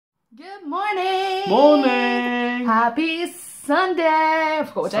Good morning! Morning! Happy Sunday! I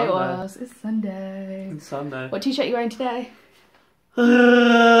forgot what day it was. It's Sunday. It's Sunday. What t-shirt are you wearing today? And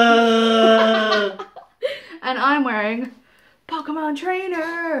I'm wearing Pokemon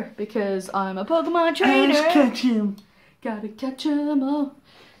Trainer because I'm a Pokemon Trainer. Let's catch him. Gotta catch 'em all.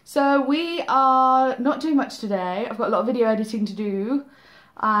 So we are not doing much today. I've got a lot of video editing to do,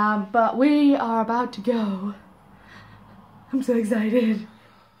 but we are about to go. I'm so excited.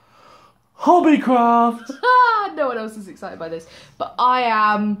 Hobbycraft! No one else is excited by this, but I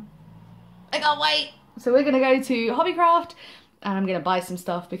am. I can't wait. So we're gonna go to Hobbycraft, and I'm gonna buy some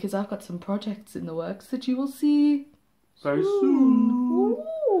stuff because I've got some projects in the works that you will see Very soon.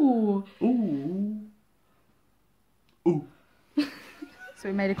 Ooh. Ooh. Ooh. So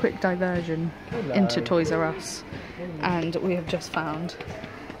we made a quick diversion into Toys R Us, and we have just found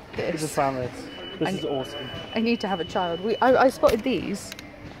this. We just found this. This is awesome. I need to have a child. I spotted these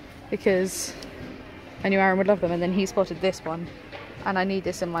because I knew Aaron would love them, and then he spotted this one, and I need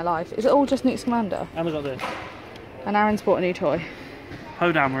this in my life. Is it all just Newt Scamander? And we got this. And Aaron's bought a new toy.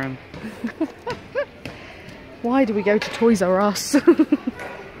 Ho Dameron. Why do we go to Toys R Us?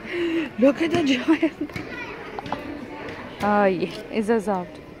 Look at the giant. Oh yeah, it's so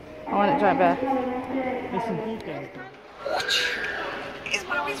soft. I want a giant bear. There's some good games. It's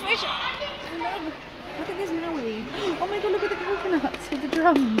Mommy's fish. Look at this Maui. Oh my god, look at the coconuts with the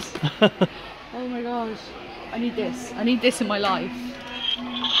drums. Oh my gosh. I need this. I need this in my life.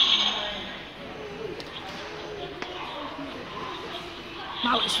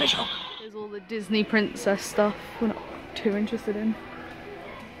 Maui's fish hook. There's all the Disney princess stuff we're not too interested in.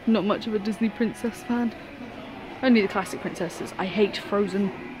 Not much of a Disney princess fan. Only the classic princesses. I hate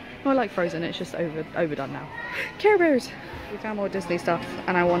Frozen. No, I like Frozen, it's just overdone now. Care Bears! We found more Disney stuff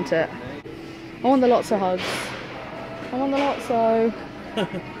and I want it. I want the Lotso hugs. I want the Lotso.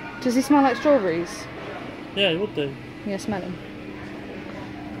 Does he smell like strawberries? Yeah, it would do. Yeah, smell him.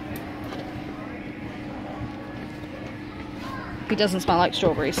 He doesn't smell like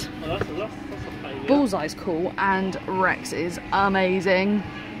strawberries. Oh, that's a failure. Bullseye's cool and Rex is amazing.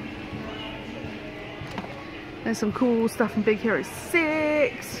 There's some cool stuff in Big Hero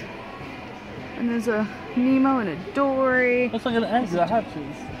 6. And there's a Nemo and a Dory. Looks like an egg that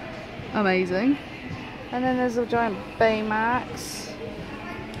hatches. Amazing. And then there's a giant Baymax.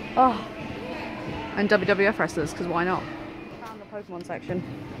 Oh. And WWF wrestlers, because why not? Found the Pokemon section.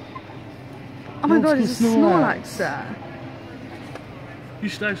 Oh my god, it's a Snorlax set. You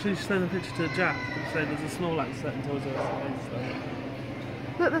should actually send a picture to Jack and say there's a Snorlax set in Toys R Us.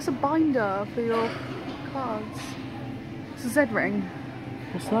 Look, there's a binder for your cards. It's a Z-ring.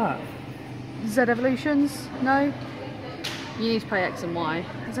 What's that? Z Evolutions? No? You need to play X and Y.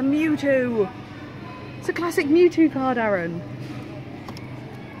 There's a Mewtwo! It's a classic Mewtwo card, Aaron.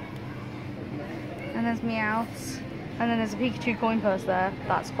 And there's Meowths. And then there's a Pikachu coin purse there.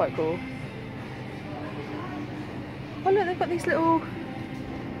 That's quite cool. Oh look, they've got these little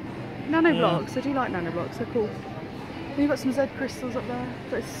nano blocks. I do like nano blocks, they're cool. And you've got some Z crystals up there.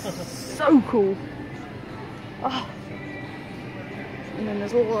 That's so cool. Oh. And then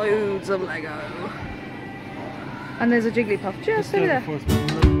there's loads of Lego. And there's a Jigglypuff just over there.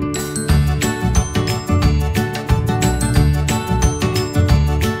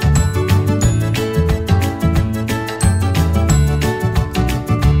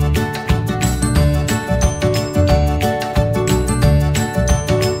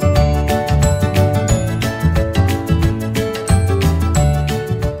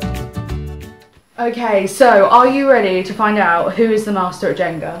 Okay, so are you ready to find out who is the master at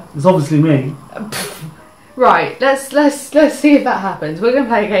Jenga? It's obviously me. Right, let's see if that happens. We're gonna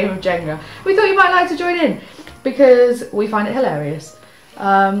play a game of Jenga. We thought you might like to join in because we find it hilarious.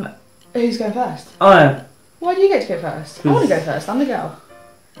 Who's going first? I am. Why do you get to go first? I want to go first. I'm the girl.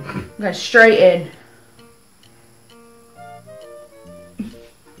 I'm going straight in.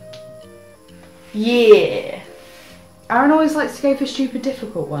 Yeah. Aaron always likes to go for stupid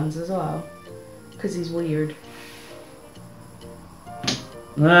difficult ones as well. Because he's weird.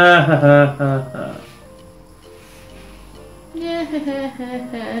 Yeah.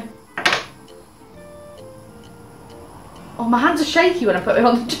 Oh, my hands are shaky when I put it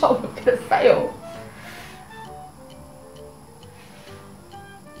on the top. I'm gonna fail.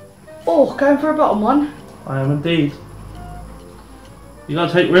 Oh, going for a bottom one. I am indeed. You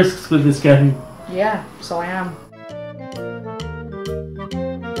gotta take risks with this game. Yeah, so I am.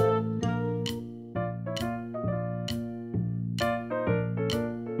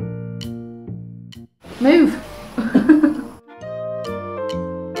 Move.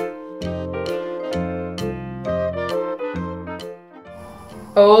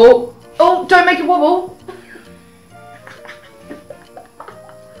 Oh, oh, don't make it wobble.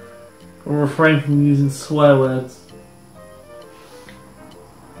 Or refrain from using swear words.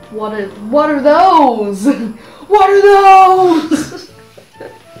 What are those? What are those?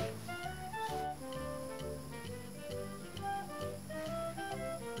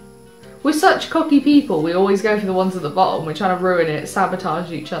 We're such cocky people, we always go for the ones at the bottom. We're trying to ruin it,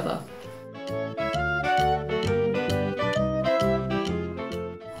 sabotage each other.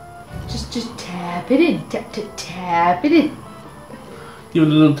 Just tap it in, tap it in. Give it a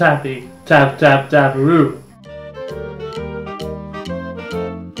little tappy. Tap, tap, tap-a-roo.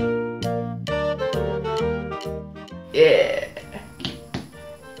 Yeah.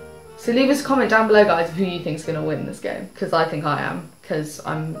 So leave us a comment down below, guys, of who you think's gonna win this game. Because I think I am, because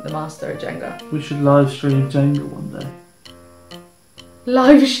I'm the master at Jenga. We should live stream Jenga one day.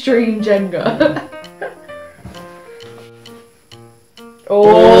 Live stream Jenga.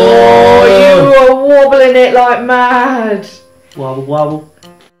 Oh, you are wobbling it like mad. Wobble, wobble.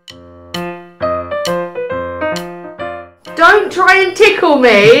 Don't try and tickle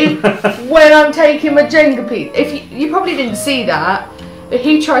me when I'm taking my Jenga piece. If you probably didn't see that, but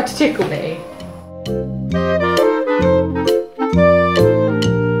he tried to tickle me.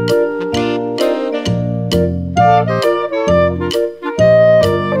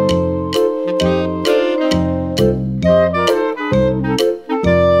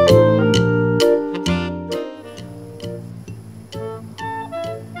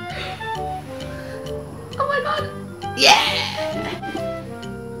 Oh my god! Yeah!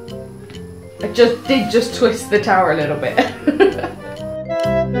 I did just twist the tower a little bit.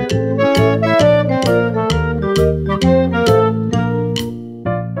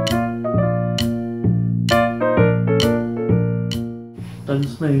 Don't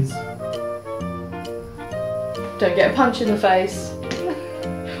sneeze. Don't get a punch in the face.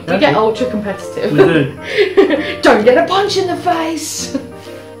 We get ultra competitive. We do. Don't get a punch in the face.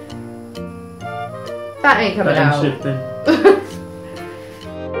 That ain't coming out. Shifting.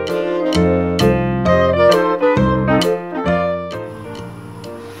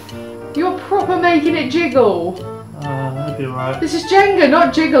 You're proper making it jiggle. That'd be right. This is Jenga,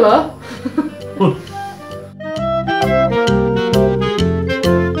 not Jiggler.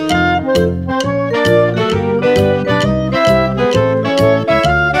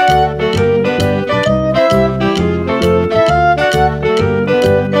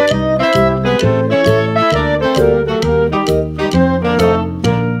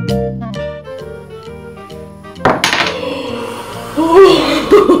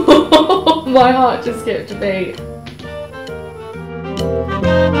 My heart just skipped a beat.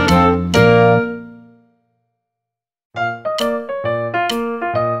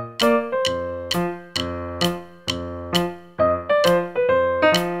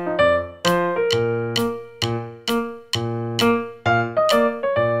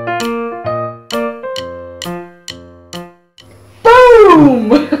 Boom!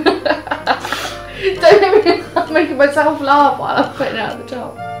 Don't make me, I'm making myself laugh while I'm putting it out the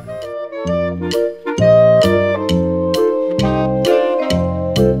top.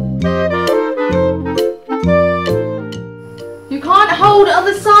 You can't hold it on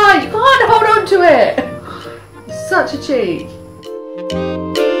the side. You can't hold on to it. Such a cheek.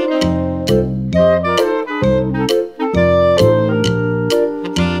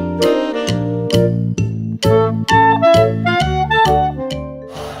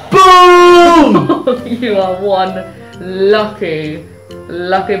 Boom! You are one lucky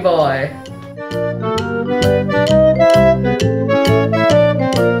boy.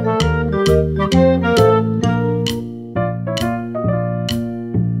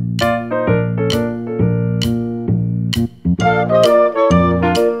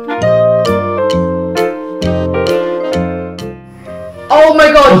 Oh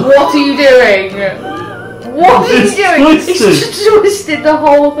my god, what are you doing? What are you doing? He's twisted the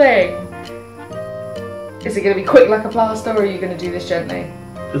whole thing. Is it going to be quick like a plaster, or are you going to do this gently?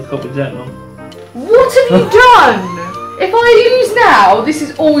 Just got me gentle. What have you done? If I lose now, this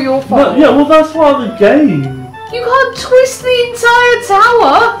is all your fault. No, yeah, well that's part of the game. You can't twist the entire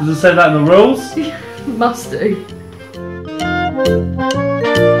tower. Does it say that in the rules? Must do.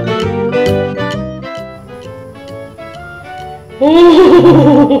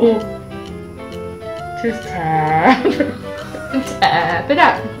 Ooh. Just tap. Tap it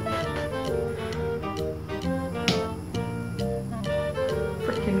out.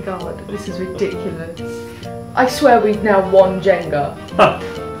 Freaking god, this is ridiculous. I swear we've now won Jenga.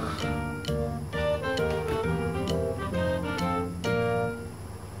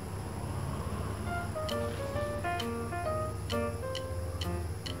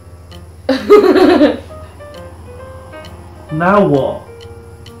 Now what?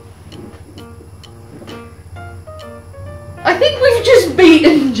 I think we've just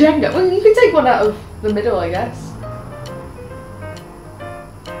beaten Jenga. Well, you can take one out of the middle, I guess.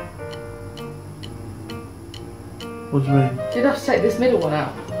 What do you mean? You'd have to take this middle one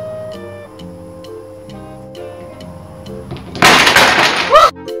out.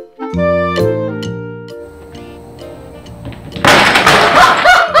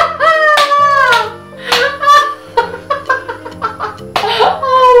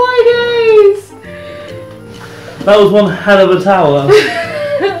 That was one hell of a tower.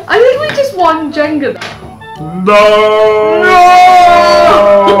 I think we just won Jenga. No!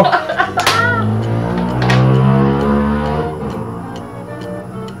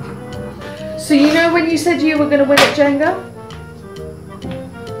 So you know when you said you were going to win at Jenga?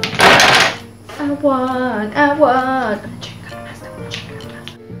 I won.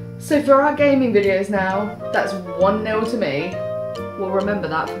 So for our gaming videos now, that's 1-0 to me. We'll remember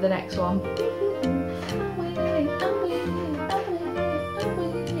that for the next one.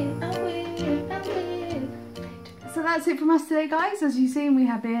 So that's it from us today, guys. As you've seen, we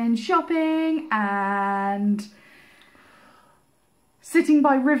have been shopping and sitting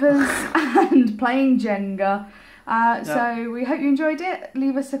by rivers and playing Jenga. So we hope you enjoyed it.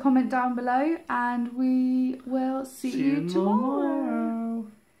 Leave us a comment down below and we will see you tomorrow.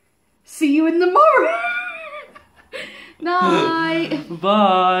 See you in the morrow. Night.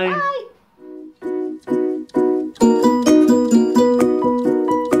 Bye. Bye.